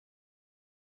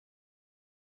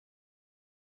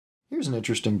Here's an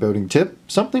interesting boating tip,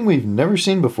 something we've never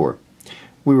seen before.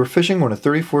 We were fishing on a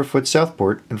 34-foot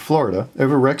Southport in Florida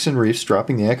over wrecks and reefs,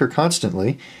 dropping the anchor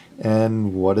constantly.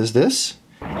 And what is this?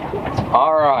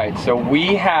 Alright, so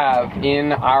we have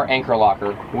in our anchor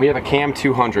locker, we have a Cam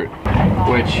 200,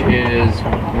 which is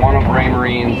one of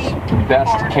Raymarine's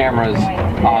best cameras.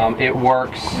 It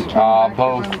works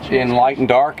both in light and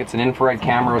dark. It's an infrared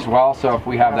camera as well, so if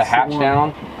we have the hatch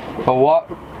down. But what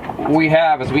we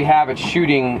have is we have it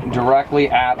shooting directly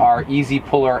at our easy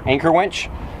puller anchor winch.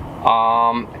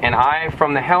 And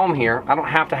from the helm here, I don't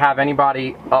have to have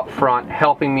anybody up front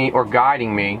helping me or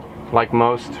guiding me like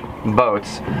most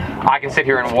boats. I can sit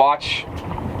here and watch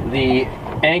the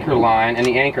anchor line and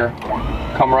the anchor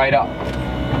come right up.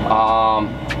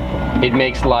 It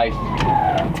makes life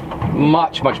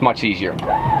much easier.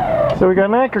 So we got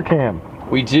an anchor cam.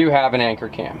 We do have an anchor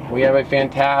cam. We have a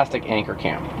fantastic anchor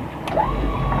cam.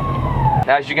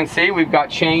 As you can see, we've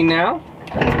got chain now.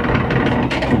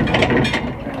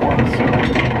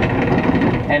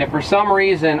 And if for some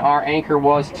reason our anchor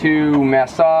was to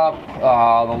mess up,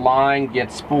 the line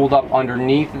gets spooled up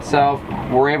underneath itself,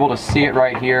 we're able to see it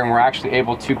right here and we're actually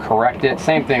able to correct it.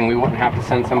 Same thing, we wouldn't have to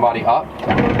send somebody up.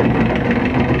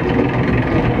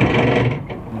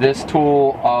 This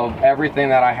tool, of everything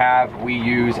that I have, we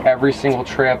use every single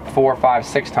trip, 4, 5,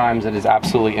 6 times. It is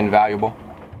absolutely invaluable.